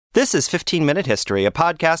This is 15-Minute History, a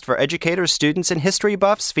podcast for educators, students, and history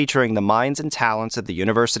buffs featuring the minds and talents of the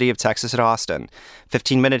University of Texas at Austin.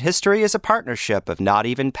 15-Minute History is a partnership of Not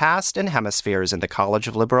Even Past and Hemispheres in the College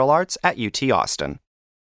of Liberal Arts at UT Austin.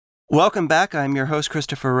 Welcome back. I'm your host,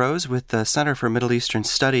 Christopher Rose, with the Center for Middle Eastern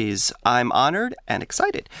Studies. I'm honored and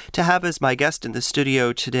excited to have as my guest in the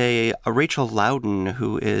studio today Rachel Laudan,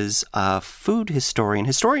 who is a food historian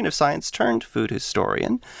of science turned food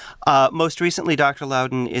historian. Most recently, Dr.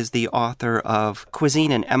 Laudan is the author of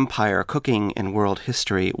Cuisine and Empire, Cooking in World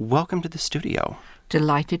History. Welcome to the studio.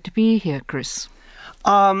 Delighted to be here, Chris.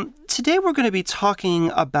 Today we're going to be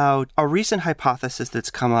talking about a recent hypothesis that's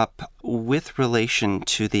come up with relation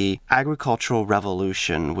to the agricultural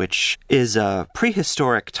revolution, which is a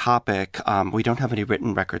prehistoric topic. We don't have any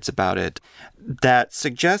written records about it, that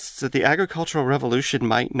suggests that the agricultural revolution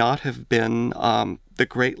might not have been the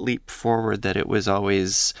great leap forward that it was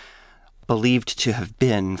always believed to have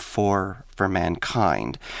been for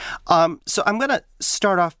mankind. So I'm going to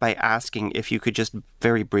start off by asking if you could just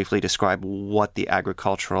very briefly describe what the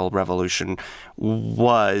agricultural revolution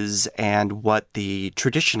was and what the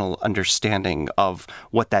traditional understanding of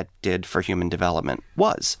what that did for human development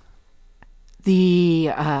was. The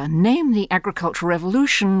name the agricultural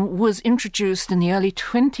revolution was introduced in the early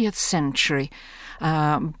 20th century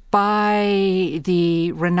by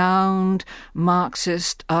the renowned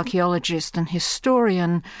Marxist archaeologist and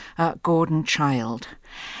historian Gordon Childe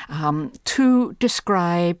to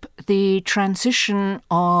describe the transition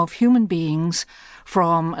of human beings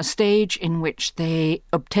from a stage in which they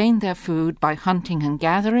obtained their food by hunting and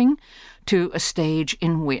gathering to a stage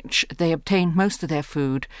in which they obtained most of their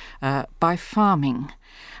food by farming.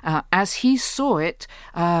 As he saw it,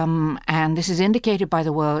 and this is indicated by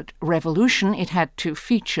the word revolution, it had two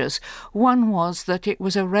features. One was that it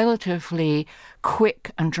was a relatively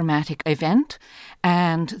quick and dramatic event,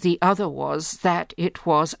 and the other was that it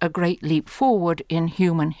was a great leap forward in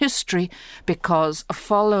human history because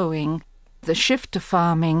following the shift to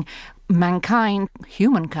farming,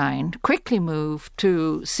 humankind, quickly moved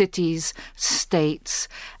to cities, states,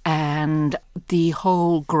 and the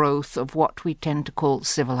whole growth of what we tend to call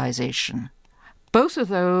civilization. Both of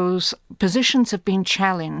those positions have been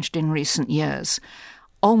challenged in recent years.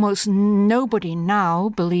 Almost nobody now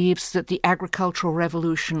believes that the agricultural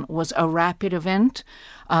revolution was a rapid event.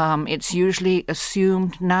 It's usually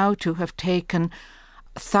assumed now to have taken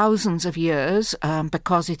thousands of years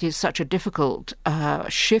because it is such a difficult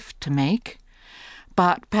shift to make.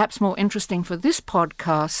 But perhaps more interesting for this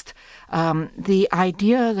podcast, the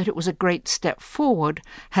idea that it was a great step forward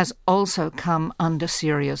has also come under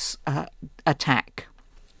serious attack.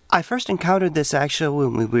 I first encountered this actually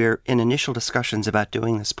when we were in initial discussions about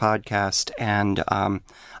doing this podcast, and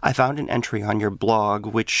I found an entry on your blog,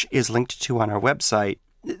 which is linked to on our website,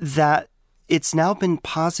 that it's now been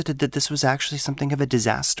posited that this was actually something of a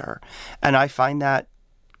disaster. And I find that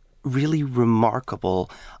really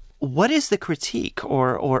remarkable. What is the critique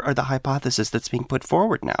or the hypothesis that's being put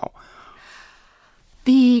forward now?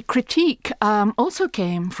 The critique also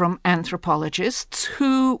came from anthropologists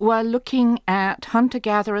who were looking at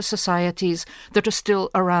hunter-gatherer societies that are still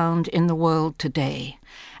around in the world today.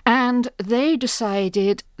 And they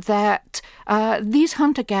decided that these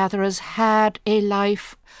hunter-gatherers had a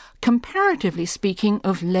life, comparatively speaking,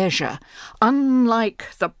 of leisure, unlike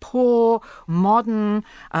the poor, modern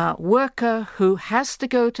worker who has to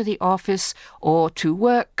go to the office or to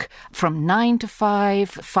work from 9 to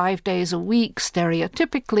 5 days a week,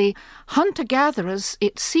 stereotypically. Hunter-gatherers,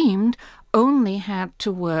 it seemed, only had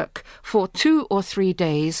to work for 2 or 3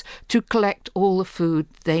 days to collect all the food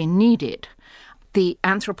they needed. The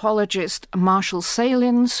anthropologist Marshall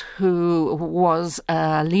Salins, who was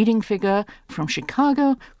a leading figure from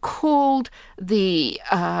Chicago, called the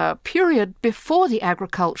period before the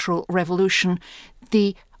agricultural revolution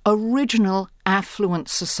the original affluent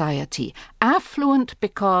society. Affluent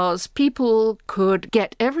because people could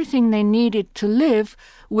get everything they needed to live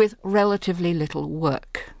with relatively little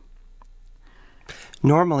work.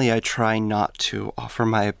 Normally I try not to offer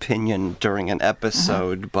my opinion during an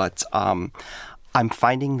episode, but I'm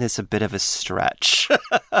finding this a bit of a stretch.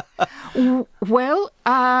 Well,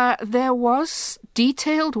 there was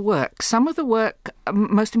detailed work. Some of the work,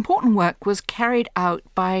 most important work, was carried out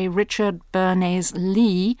by Richard Bernays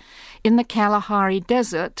Lee in the Kalahari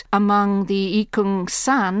Desert among the Ikung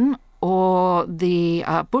San, or the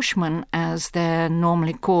Bushmen, as they're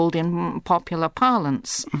normally called in popular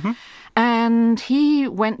parlance. Mm-hmm. And he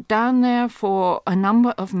went down there for a number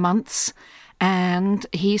of months and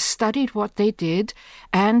he studied what they did,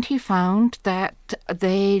 and he found that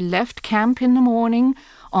they left camp in the morning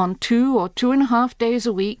on 2 or 2.5 days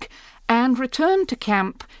a week and returned to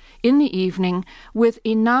camp in the evening with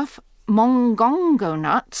enough mongongo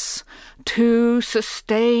nuts to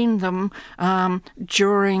sustain them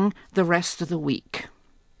during the rest of the week.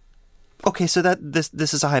 Okay, so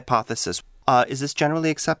this is a hypothesis. Is this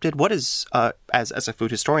generally accepted? What is, as a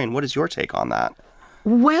food historian, what is your take on that?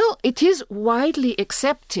 Well, it is widely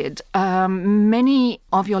accepted. Many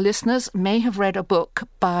of your listeners may have read a book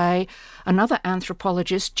by another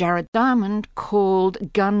anthropologist, Jared Diamond,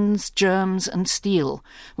 called Guns, Germs and Steel,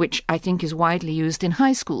 which I think is widely used in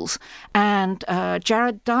high schools. And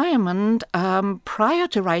Jared Diamond, prior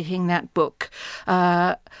to writing that book,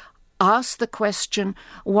 asked the question,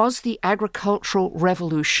 was the agricultural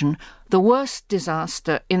revolution the worst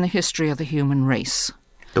disaster in the history of the human race?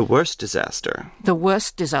 The worst disaster? The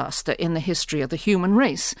worst disaster in the history of the human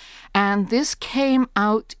race. And this came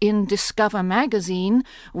out in Discover magazine,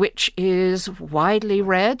 which is widely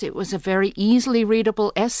read. It was a very easily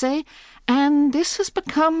readable essay, and this has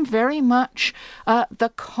become very much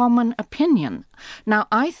the common opinion. Now,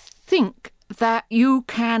 I think that you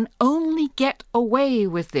can only get away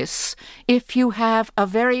with this if you have a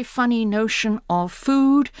very funny notion of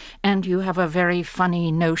food and you have a very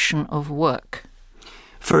funny notion of work.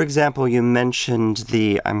 For example, you mentioned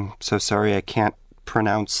I'm so sorry I can't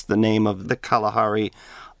pronounce the name of the Kalahari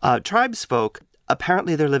tribesfolk.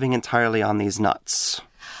 Apparently they're living entirely on these nuts.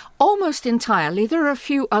 Almost entirely. There are a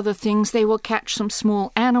few other things. They will catch some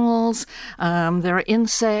small animals. There are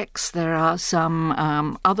insects. There are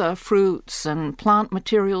some other fruits and plant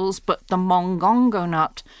materials, but the mongongo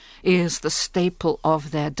nut is the staple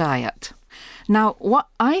of their diet. Now, what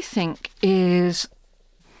I think is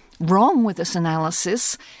wrong with this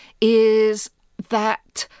analysis is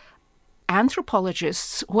that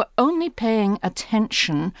anthropologists were only paying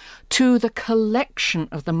attention to the collection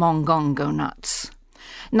of the mongongo nuts.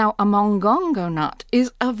 Now, a mongongo nut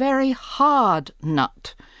is a very hard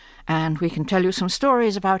nut, and we can tell you some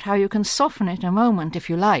stories about how you can soften it in a moment if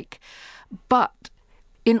you like. But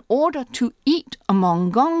in order to eat a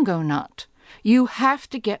mongongo nut, you have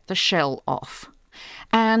to get the shell off.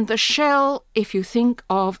 And the shell, if you think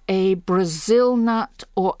of a Brazil nut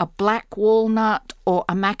or a black walnut or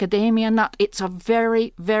a macadamia nut, it's a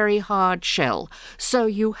very, very hard shell. So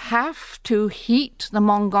you have to heat the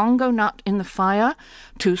mongongo nut in the fire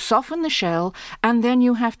to soften the shell, and then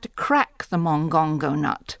you have to crack the mongongo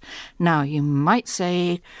nut. Now, you might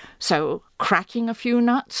say, so cracking a few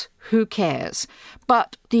nuts, who cares?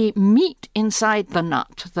 But the meat inside the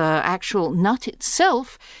nut, the actual nut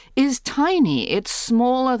itself, is tiny. It's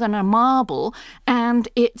smaller than a marble, and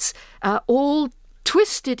it's all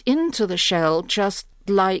twisted into the shell just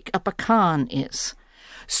like a pecan is.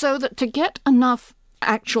 So that to get enough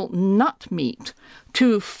actual nut meat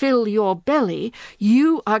to fill your belly,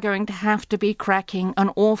 you are going to have to be cracking an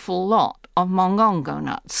awful lot of mongongo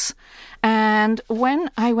nuts. And when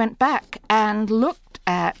I went back and looked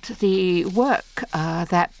at the work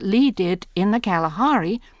that Lee did in the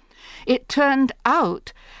Kalahari, it turned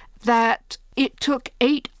out that it took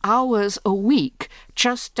 8 hours a week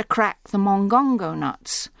just to crack the mongongo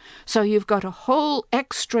nuts. So you've got a whole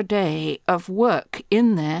extra day of work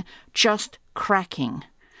in there just cracking.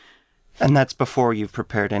 And that's before you've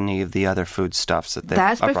prepared any of the other foodstuffs that they've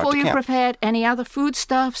brought to camp. That's before you've prepared any other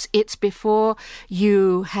foodstuffs. It's before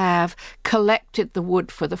you have collected the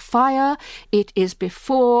wood for the fire. It is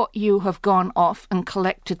before you have gone off and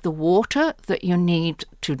collected the water that you need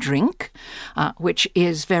to drink, which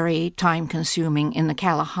is very time-consuming in the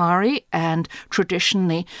Kalahari. And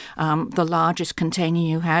traditionally, the largest container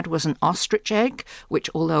you had was an ostrich egg,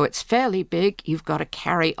 which, although it's fairly big, you've got to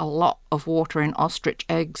carry a lot of water in ostrich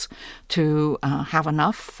eggs to have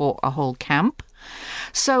enough for a whole camp.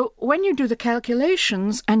 So when you do the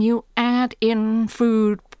calculations and you add in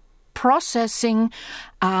food processing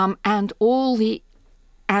and all the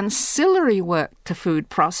ancillary work to food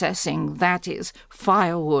processing, that is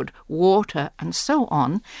firewood, water, and so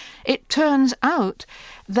on, it turns out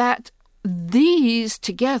that these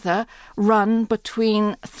together run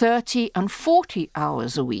between 30 and 40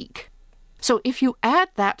 hours a week. So if you add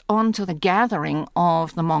that onto the gathering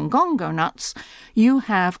of the mongongo nuts, you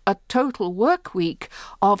have a total work week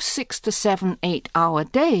of 6 to 7, 8-hour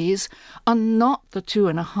days, and not the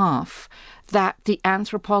 2.5 that the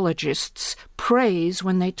anthropologists praise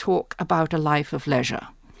when they talk about a life of leisure.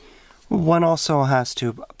 One also has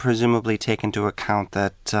to presumably take into account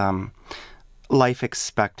that life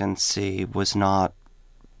expectancy was not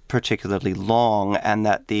particularly long and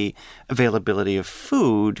that the availability of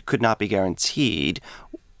food could not be guaranteed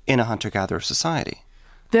in a hunter-gatherer society.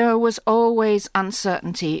 There was always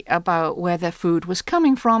uncertainty about where their food was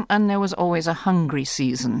coming from, and there was always a hungry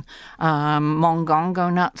season.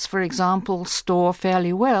 Mongongo nuts, for example, store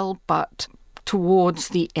fairly well, but towards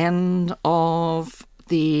the end of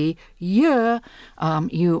the year,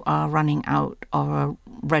 you are running out of a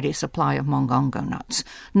ready supply of mongongo nuts.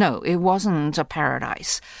 No, it wasn't a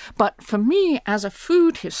paradise. But for me, as a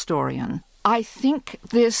food historian, I think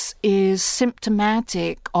this is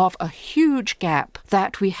symptomatic of a huge gap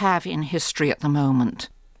that we have in history at the moment.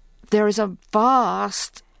 There is a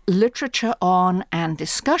vast literature on and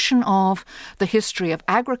discussion of the history of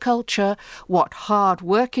agriculture, what hard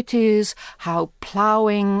work it is, how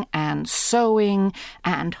ploughing and sowing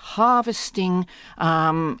and harvesting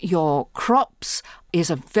your crops is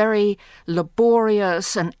a very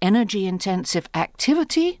laborious and energy-intensive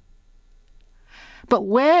activity. But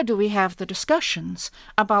where do we have the discussions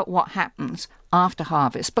about what happens after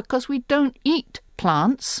harvest? Because we don't eat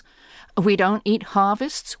plants, we don't eat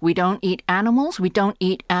harvests, we don't eat animals, we don't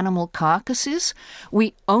eat animal carcasses.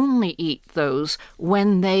 We only eat those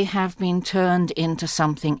when they have been turned into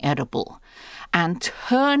something edible. And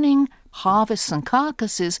turning harvests and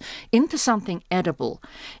carcasses into something edible,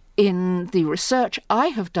 in the research I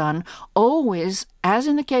have done, always, as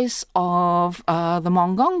in the case of the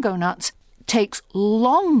mongongo nuts, takes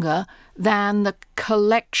longer than the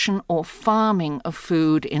collection or farming of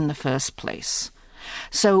food in the first place.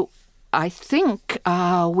 So I think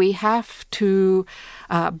we have to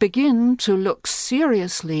begin to look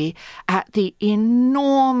seriously at the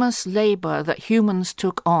enormous labor that humans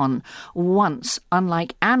took on once,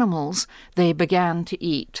 unlike animals, they began to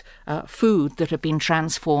eat food that had been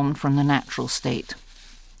transformed from the natural state.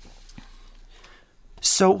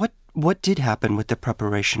 So what did happen with the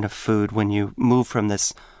preparation of food when you move from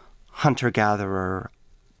this hunter-gatherer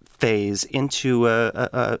phase into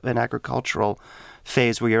an agricultural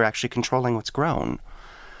phase where you're actually controlling what's grown?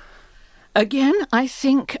 Again, I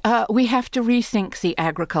think we have to rethink the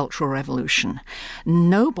agricultural revolution.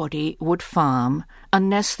 Nobody would farm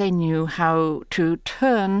unless they knew how to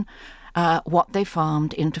turn what they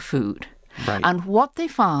farmed into food. Right. And what they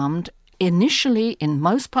farmed initially in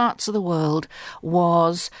most parts of the world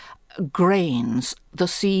was grains, the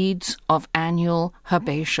seeds of annual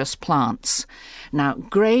herbaceous plants. Now,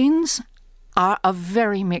 grains are a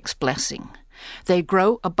very mixed blessing. They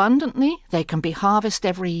grow abundantly, they can be harvested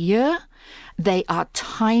every year, they are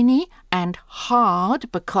tiny and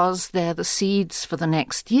hard because they're the seeds for the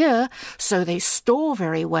next year, so they store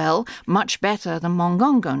very well, much better than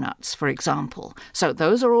mongongo nuts, for example. So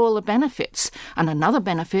those are all the benefits. And another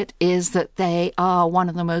benefit is that they are one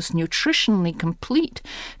of the most nutritionally complete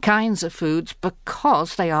kinds of foods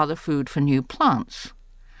because they are the food for new plants.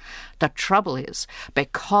 The trouble is,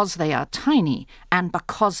 because they are tiny and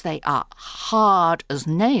because they are hard as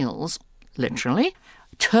nails, literally,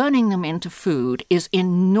 turning them into food is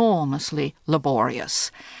enormously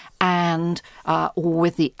laborious. And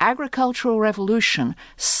with the agricultural revolution,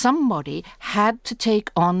 somebody had to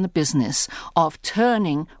take on the business of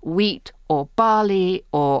turning wheat or barley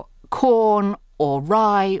or corn or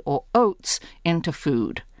rye or oats into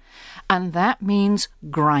food. And that means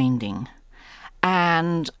grinding.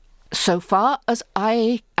 And so far as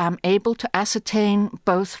I am able to ascertain,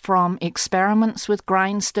 both from experiments with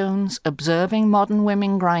grindstones, observing modern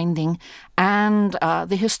women grinding, and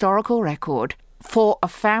the historical record, for a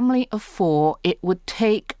family of 4, it would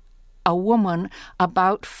take a woman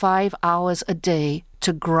about 5 hours a day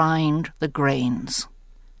to grind the grains.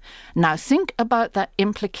 Now think about the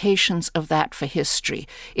implications of that for history.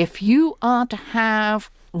 If you are to have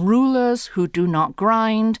rulers who do not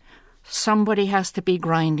grind, somebody has to be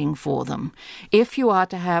grinding for them. If you are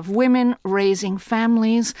to have women raising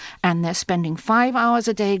families and they're spending 5 hours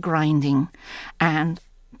a day grinding, and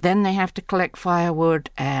then they have to collect firewood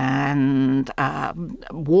and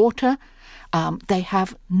water, they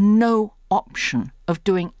have no option of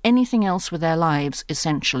doing anything else with their lives,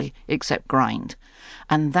 essentially, except grind.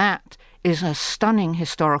 And that is a stunning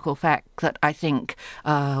historical fact that I think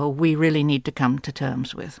we really need to come to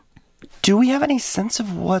terms with. Do we have any sense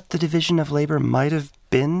of what the division of labor might have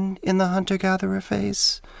been in the hunter-gatherer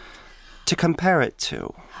phase to compare it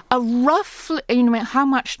to? Roughly, how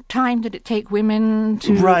much time did it take women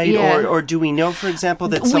to... Right, yeah. or do we know, for example,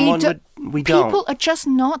 that we don't? People are just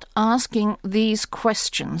not asking these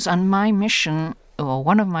questions, and my mission, or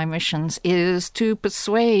one of my missions, is to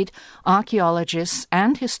persuade archaeologists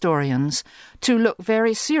and historians to look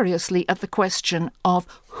very seriously at the question of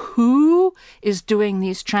who is doing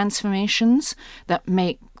these transformations that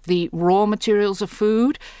make the raw materials of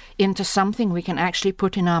food into something we can actually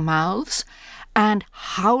put in our mouths, and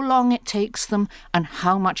how long it takes them and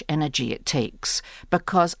how much energy it takes.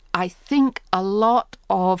 Because I think a lot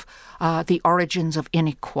of the origins of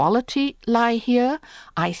inequality lie here.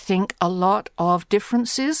 I think a lot of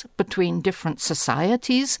differences between different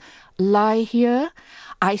societies lie here.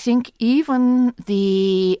 I think even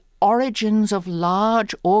the origins of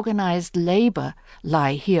large organized labor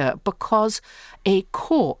lie here, because a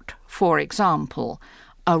court, for example,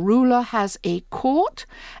 a ruler has a court,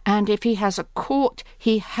 and if he has a court,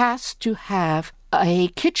 he has to have a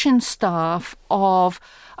kitchen staff of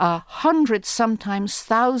hundreds, sometimes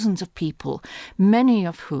thousands of people, many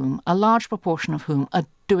of whom, a large proportion of whom, are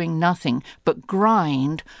doing nothing but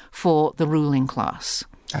grind for the ruling class.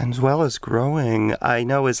 As well as growing. I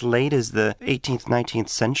know as late as the 18th, 19th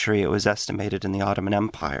century, it was estimated in the Ottoman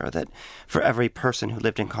Empire that for every person who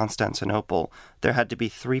lived in Constantinople, there had to be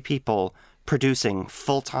 3 people producing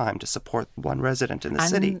full-time to support one resident in the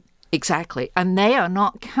city. Exactly. And they are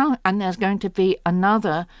not and there's going to be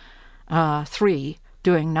another 3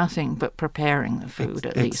 doing nothing but preparing the food,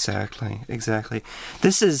 at least. Exactly.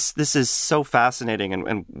 This is so fascinating,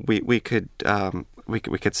 and we could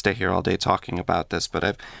stay here all day talking about this, but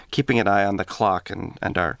I'm keeping an eye on the clock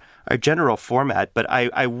and our general format. But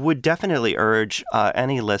I would definitely urge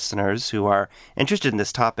any listeners who are interested in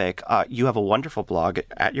this topic, you have a wonderful blog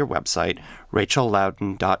at your website,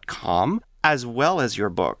 rachellaudan.com, as well as your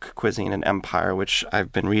book, Cuisine and Empire, which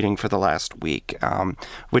I've been reading for the last week,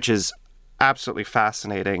 which is absolutely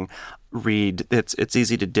fascinating read. It's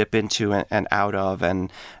easy to dip into and out of,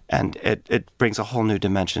 and it brings a whole new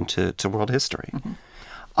dimension to world history.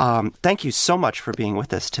 Mm-hmm. Thank you so much for being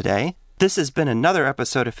with us today. This has been another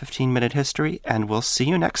episode of 15-Minute History, and we'll see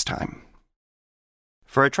you next time.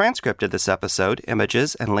 For a transcript of this episode,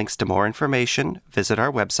 images, and links to more information, visit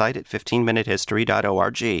our website at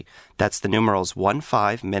 15minutehistory.org. That's the numerals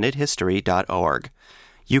 15minutehistory.org.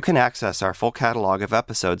 You can access our full catalog of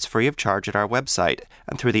episodes free of charge at our website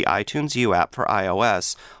and through the iTunes U app for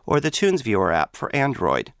iOS or the Tunes Viewer app for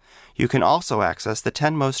Android. You can also access the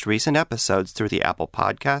 10 most recent episodes through the Apple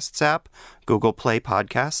Podcasts app, Google Play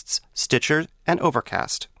Podcasts, Stitcher, and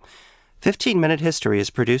Overcast. 15-Minute History is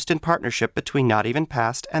produced in partnership between Not Even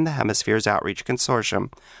Past and the Hemispheres Outreach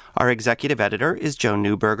Consortium. Our executive editor is Joan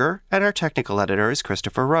Newberger, and our technical editor is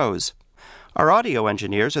Christopher Rose. Our audio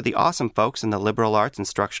engineers are the awesome folks in the Liberal Arts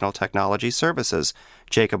Instructional Technology Services,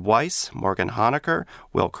 Jacob Weiss, Morgan Honecker,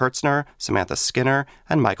 Will Kurtzner, Samantha Skinner,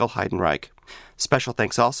 and Michael Heidenreich. Special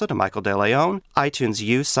thanks also to Michael De Leon, iTunes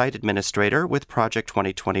U Site Administrator with Project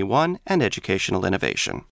 2021 and Educational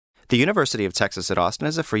Innovation. The University of Texas at Austin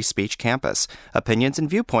is a free speech campus. Opinions and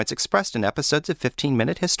viewpoints expressed in episodes of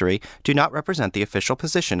 15-Minute History do not represent the official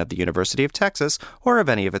position of the University of Texas or of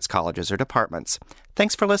any of its colleges or departments.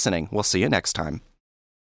 Thanks for listening. We'll see you next time.